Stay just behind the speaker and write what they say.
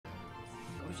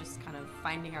was just kind of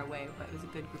finding our way, but it was a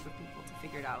good group of people to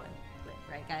figure it out with.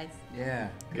 Right, guys? Yeah.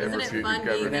 Isn't it fun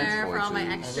being there for all my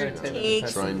extra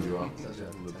takes? Trained you up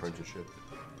in the apprenticeship.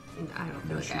 And I don't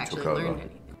feel like I actually learned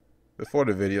anything. Before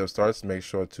the video starts, make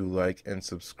sure to like and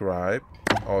subscribe.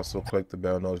 Also click the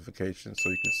bell notification so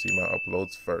you can see my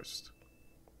uploads first.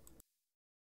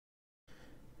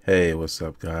 Hey, what's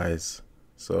up guys?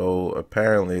 So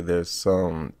apparently there's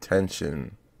some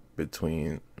tension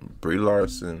between Brie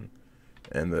Larson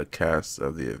and the cast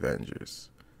of the Avengers.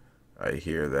 I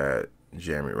hear that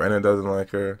Jeremy Renner doesn't like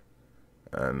her,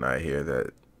 and I hear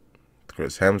that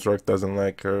Chris Hemsworth doesn't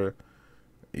like her,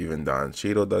 even Don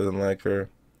Cheadle doesn't like her.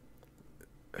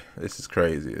 This is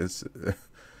crazy.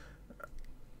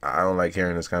 I don't like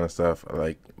hearing this kind of stuff. I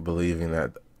like believing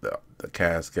that the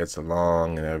cast gets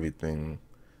along and everything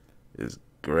is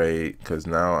great, because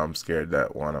now I'm scared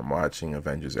that when I'm watching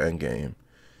Avengers Endgame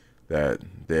that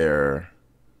their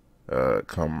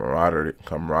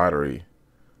camaraderie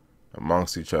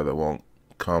amongst each other won't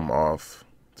come off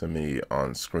to me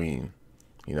on screen.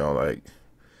 You know, like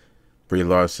Brie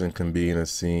Larson can be in a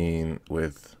scene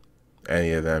with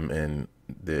any of them, and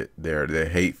their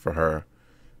hate for her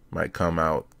might come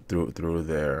out through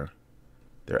their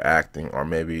acting, or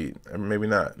maybe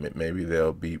not. Maybe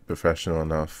they'll be professional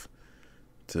enough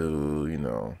to, you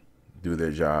know, do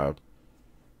their job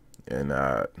and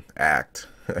act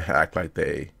like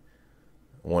they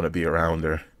want to be around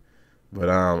her. But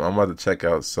I'm about to check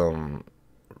out some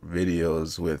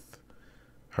videos with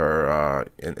her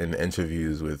in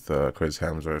interviews with Chris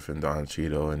Hemsworth and Don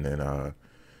Cheadle, and then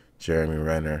Jeremy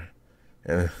Renner.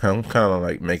 And I'm kind of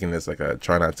like making this like a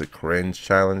try not to cringe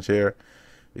challenge here,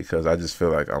 because I just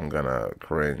feel like I'm gonna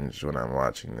cringe when I'm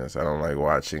watching this. I don't like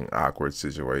watching awkward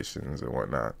situations and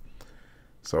whatnot.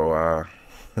 So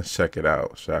let's check it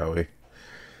out, shall we?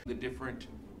 The different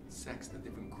sex, the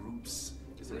different groups.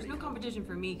 There's no competition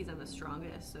for me because I'm the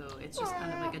strongest, so it's just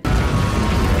kind of like a...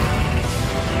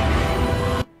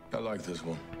 I like this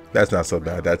one. That's not so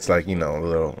bad. That's like, you know,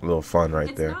 a little fun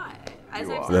right there. It's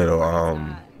not.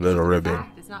 Little ribbon.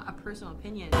 It's not a personal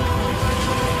opinion. I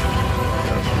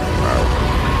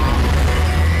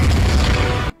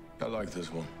like this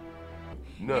one.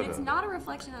 No, it's not a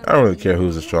reflection of... I don't really care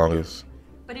who's the strongest.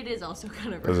 But it is also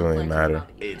kind of... Doesn't really matter.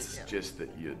 It's just that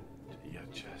you're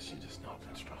just not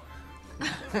that strong.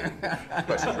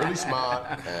 But she's really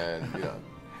smart, and you know.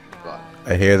 But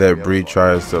I hear that Brie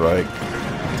tries to like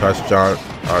touch Don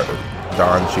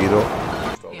Cheadle,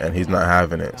 and he's not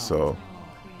having it. So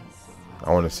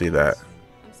I want to see that.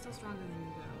 I'm still stronger than you,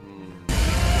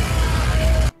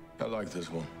 I though. like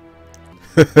this one.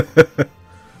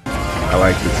 I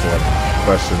like this one.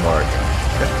 Question mark.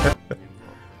 It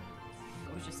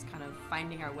was just kind of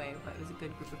finding our way, but it was a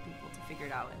good group of people to figure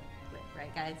it out with.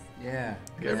 Right, guys? Yeah.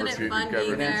 Isn't it fun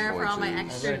being there for all my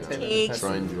extra takes?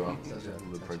 Trained you up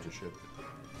in the apprenticeship.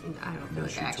 And I don't feel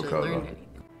like I actually learned anything.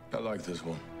 I like this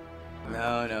one.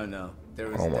 No. There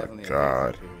was Oh my definitely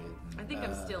God. a period. I think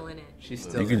I'm still in it. She's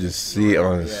still. You can just see it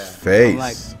on his I'm face.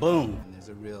 like, boom. And there's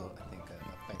a real, I think,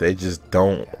 effect. They just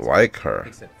don't like her.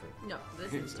 Except for. No,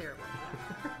 this is terrible.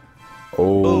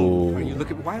 Oh. Boom. Are you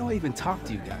looking? Why don't I even talk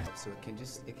to you guys? So it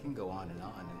can go on, and you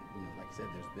know, like I said,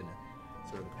 there's been a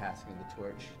sort of a passing of the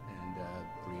torch, and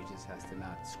Brie just has to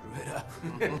not screw it up.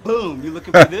 Boom. You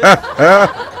looking for this?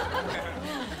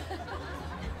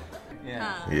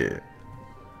 Yeah.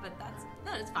 But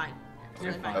it's fine.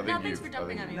 You're It's fine. fine. No, thanks for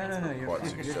jumping on me. No, you're Quite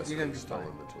fine. You're successfully gonna be stolen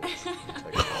fine. the torch. I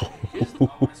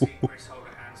want to see Chris hold a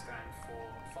handstand for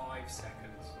 5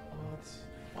 seconds.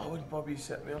 Why would Bobby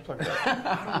set me up like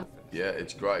that? Yeah,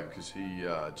 it's great because he he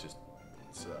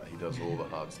does all the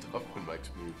hard stuff and makes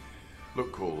me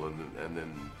look cool, and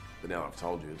then but now I've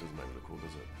told you, it doesn't make me look cool,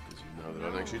 does it? Because you know that I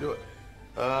don't actually do it.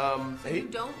 You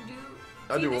don't do...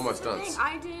 I See, do this all my is the stunts.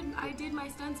 thing. I did my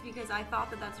stunts because I thought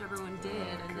that that's what everyone did,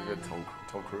 and Can then... we get Tom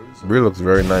Cruise? Brie looks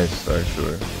very nice,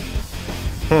 actually.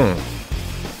 No,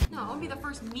 I want to be the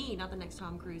first me, not the next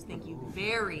Tom Cruise. Thank you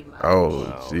very much. Oh,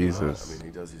 Well, Jesus. I mean,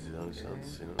 he does his own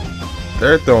stunts, you know.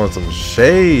 They're throwing some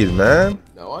shade, man.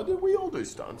 No, I do. We all do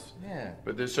stunts. Yeah.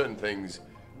 But there's certain things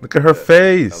Look at her that are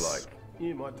face. like,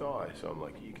 you might die. So I'm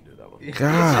like, you can do that one.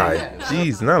 God,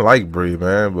 jeez, not like Brie,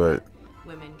 man, but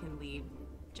Women can lead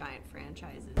giant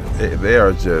franchises. they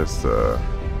are just, oh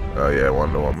yeah,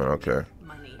 Wonder Woman, okay.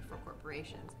 Money for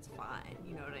corporations. It's fine.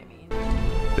 You know what I mean?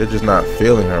 They're just not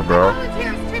feeling her, bro.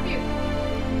 Volunteers tribute.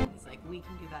 It's like, we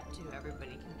can do that too.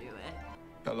 Everybody can do it.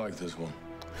 I like this one.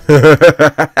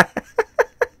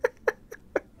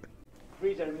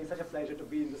 Jeremy, it's such a pleasure to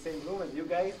be in the same room as you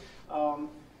guys.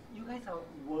 You guys are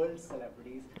world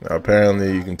celebrities.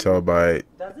 Apparently, you can tell by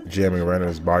Jeremy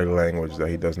Renner's body language that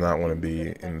he does not want to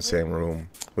be in the same room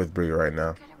with Brie right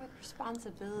now. Kind of with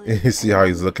responsibility. You see how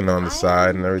he's looking on the I side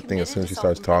am and everything as soon as she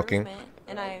starts talking. self-improvement,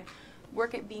 and I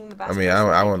work at being the best. I mean,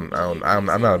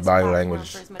 I'm not a body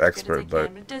language expert, but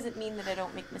it doesn't mean that I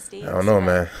don't make mistakes. I don't know,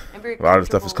 man. A lot of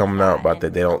stuff is coming out about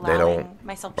that they don't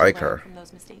like her. From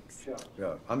those mistakes. Sure.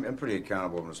 Yeah, I'm pretty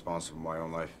accountable and responsible in my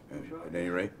own life, at any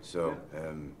rate. So,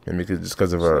 Maybe just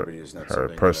because of celebrity is not her something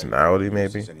that I personality, use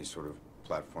maybe. as any sort of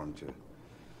platform to,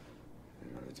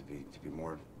 to be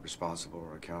more responsible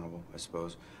or accountable, I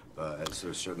suppose. But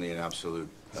so certainly an absolute.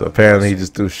 So apparently he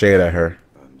just threw shade at her,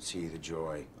 see the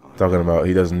joy. talking about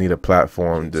he doesn't need a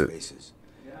platform to spaces.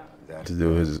 That, do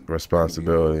his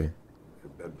responsibility.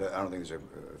 But I don't think there's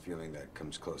a feeling that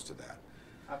comes close to that.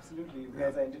 Absolutely, you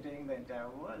guys are entertaining the entire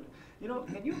world. You know,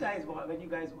 can you guys,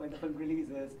 when the film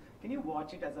releases, can you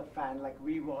watch it as a fan, like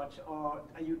we watch, or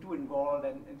are you too involved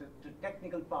in the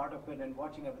technical part of it and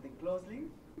watching everything closely?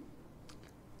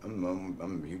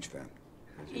 I'm a huge fan.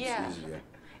 It's Yeah. easy, yeah.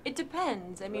 It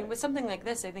depends. I mean, with something like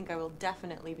this, I think I will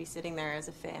definitely be sitting there as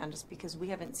a fan just because we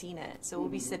haven't seen it. So we'll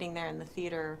be sitting there in the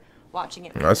theater watching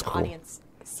it for That's the cool. audience,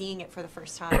 seeing it for the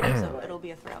first time. So it'll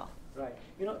be a thrill. Right.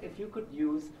 You know, if you could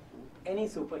use any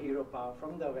superhero power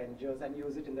from the Avengers and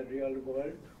use it in the real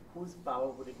world, whose power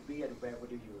would it be and where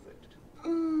would you use it?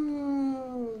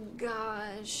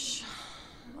 Gosh.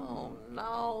 Oh,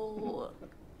 no.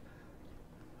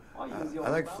 Or use your I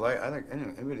like power. flight. I like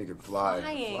anybody could fly.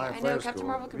 Flying. I know flyer's Captain cool.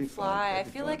 Marvel It'd can be fun. fly. I That'd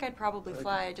be feel fun. like I'd probably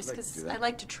fly just I'd like to because do I that.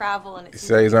 like to travel and You it's.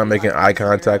 say he's not making eye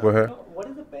contact with her? No, what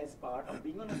is the best part of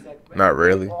being on a set? when Not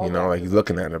really. all You the know, like he's actors-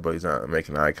 looking at her, but he's not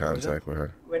making eye contact with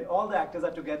her. When all the actors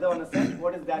are together on a set,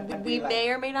 what is that? We may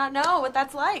or may not know what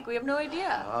that's like. We have no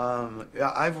idea.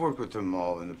 Yeah, I've worked with them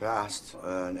all in the past,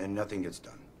 and nothing gets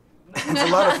done. It's a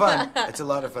lot of fun. It's a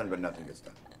lot of fun, but nothing gets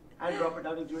done. And Robert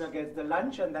Downey Jr. gets the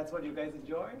lunch, and that's what you guys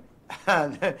enjoy.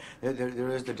 there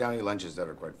is the Downey lunches that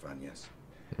are quite fun, yes.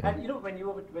 And you know, when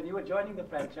you were joining the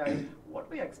franchise, what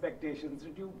were your expectations?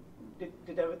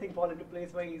 Did everything fall into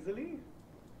place very easily?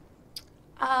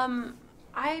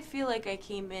 I feel like I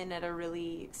came in at a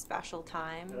really special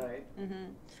time. Right.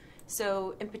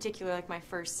 So, in particular, like my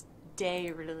first day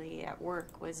really at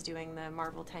work was doing the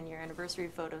Marvel 10-year anniversary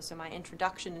photo. So my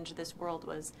introduction into this world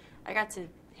was I got to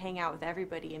hang out with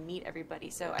everybody and meet everybody.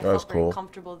 So I felt very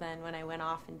comfortable then when I went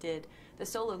off and did the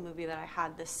solo movie that I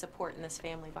had this support and this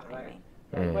family behind me.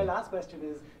 And my last question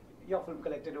is, your film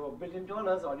collected over $1 billion.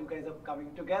 All you guys are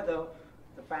coming together.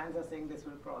 The fans are saying this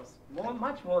will cross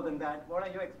much more than that. What are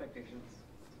your expectations?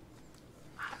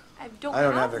 I don't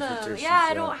have them. expectations. Yeah,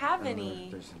 I don't have any.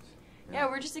 Expectations. Yeah,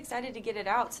 we're just excited to get it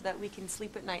out so that we can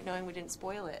sleep at night knowing we didn't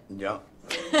spoil it. Yeah.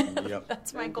 Yep.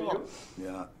 That's my goal.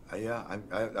 Yeah. I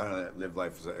don't live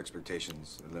life with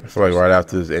expectations. I feel like right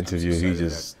after this interview, he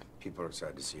just people are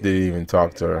excited to see it. didn't even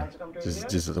talk to her.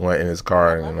 Just went in his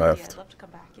car and left. I'd love to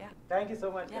come back. Yeah. Thank you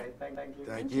so much, Yeah. guys. Thank you.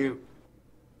 Thank you.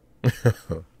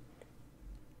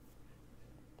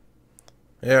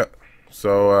 Yeah.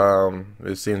 So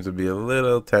there seems to be a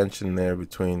little tension there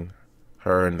between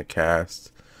her and the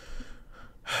cast.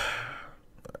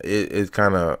 It's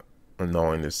kind of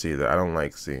annoying to see that. I don't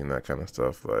like seeing that kind of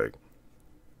stuff. Like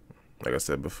I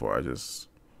said before,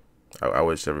 I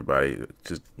wish everybody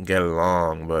just get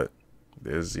along, but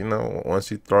there's,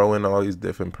 once you throw in all these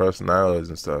different personalities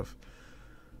and stuff,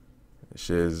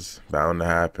 shit is bound to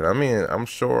happen. I mean, I'm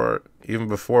sure even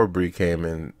before Brie came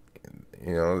in,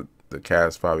 the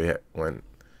cast probably went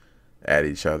at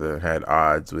each other, had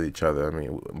odds with each other. I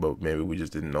mean, but maybe we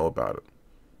just didn't know about it.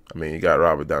 I mean, you got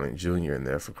Robert Downey Jr. in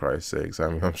there, for Christ's sakes. I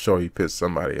mean, I'm sure he pissed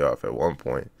somebody off at one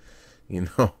point, I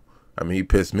mean, he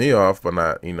pissed me off by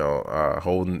not,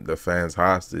 holding the fans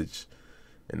hostage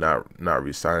and not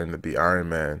resigning to be Iron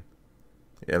Man,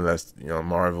 unless,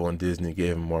 Marvel and Disney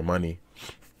gave him more money.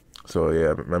 So,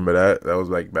 yeah, remember that? That was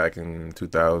like back in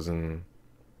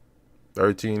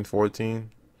 2013,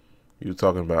 14. You were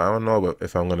talking about, I don't know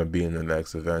if I'm going to be in the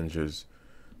next Avengers.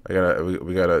 We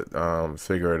gotta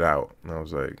figure it out. And I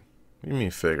was like, what do you mean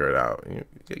figure it out?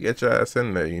 Get your ass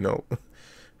in there,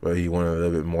 But he wanted a little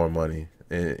bit more money.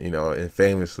 And, and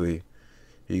famously,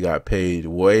 he got paid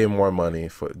way more money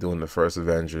for doing the first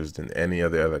Avengers than any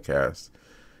of the other cast.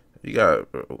 He got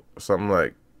something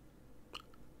like,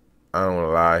 I don't want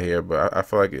to lie here, but I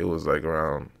feel like it was like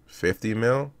around 50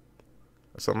 mil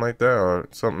or something like that, or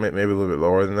something maybe a little bit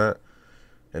lower than that.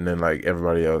 And then like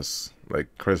everybody else, like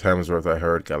Chris Hemsworth, I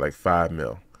heard got like 5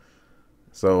 mil.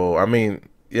 So I mean,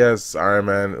 yes, Iron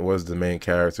Man was the main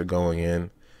character going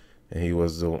in, and he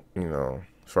was the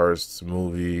first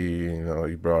movie.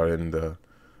 He brought in the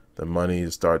the money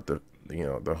to start the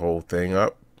the whole thing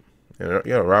up. And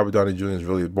Robert Downey Jr. is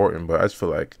really important, but I just feel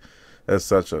like that's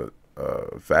such a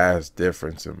vast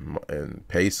difference in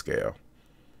pay scale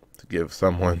to give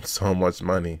someone so much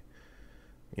money,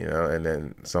 and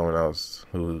then someone else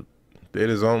who did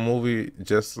his own movie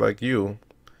just like you.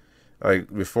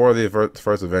 Like before the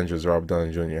first Avengers, Robert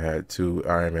Downey Jr. had 2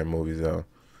 Iron Man movies though.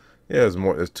 Yeah,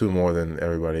 there's 2 more than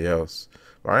everybody else.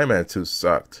 But Iron Man 2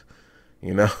 sucked,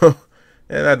 and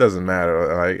that doesn't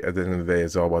matter. Like at the end of the day,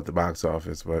 it's all about the box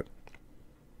office. But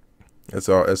I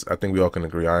think we all can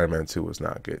agree Iron Man 2 was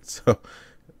not good. So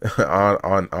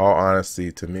on all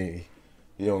honesty, to me,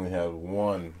 he only had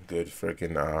one good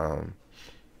freaking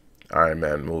Iron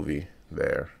Man movie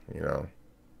there.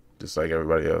 Just like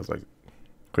everybody else. Like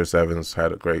Chris Evans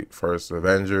had a great first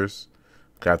Avengers.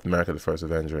 Captain America, the first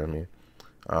Avenger, I mean.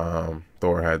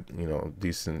 Thor had,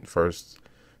 decent first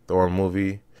Thor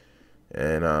movie.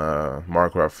 And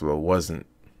Mark Ruffalo wasn't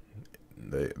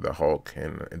the Hulk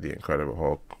and the Incredible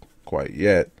Hulk quite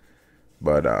yet.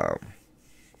 But,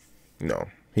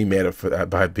 he made up for that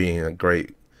by being a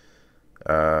great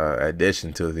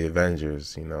addition to the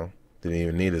Avengers, Didn't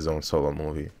even need his own solo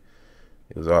movie.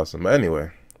 It was awesome. But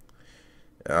anyway,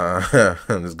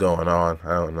 I'm just going on.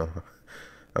 I don't know.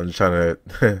 I'm just trying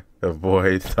to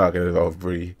avoid talking about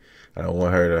Brie. I don't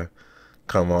want her to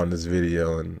come on this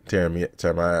video and tear my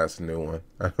ass a new one.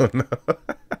 I don't know.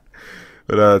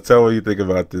 But tell me what you think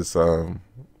about this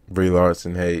Brie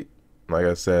Larson hate. Like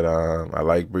I said, I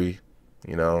like Brie.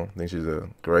 I think she's a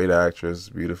great actress,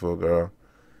 beautiful girl.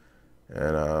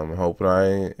 And I'm hoping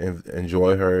I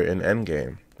enjoy her in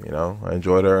Endgame. I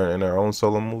enjoyed her in her own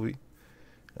solo movie.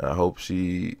 I hope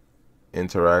she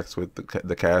interacts with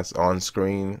the cast on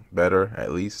screen better,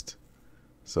 at least.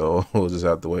 So we'll just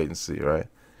have to wait and see, right?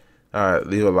 All right,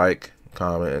 leave a like,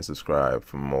 comment, and subscribe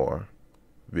for more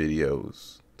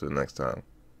videos. Till next time.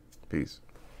 Peace.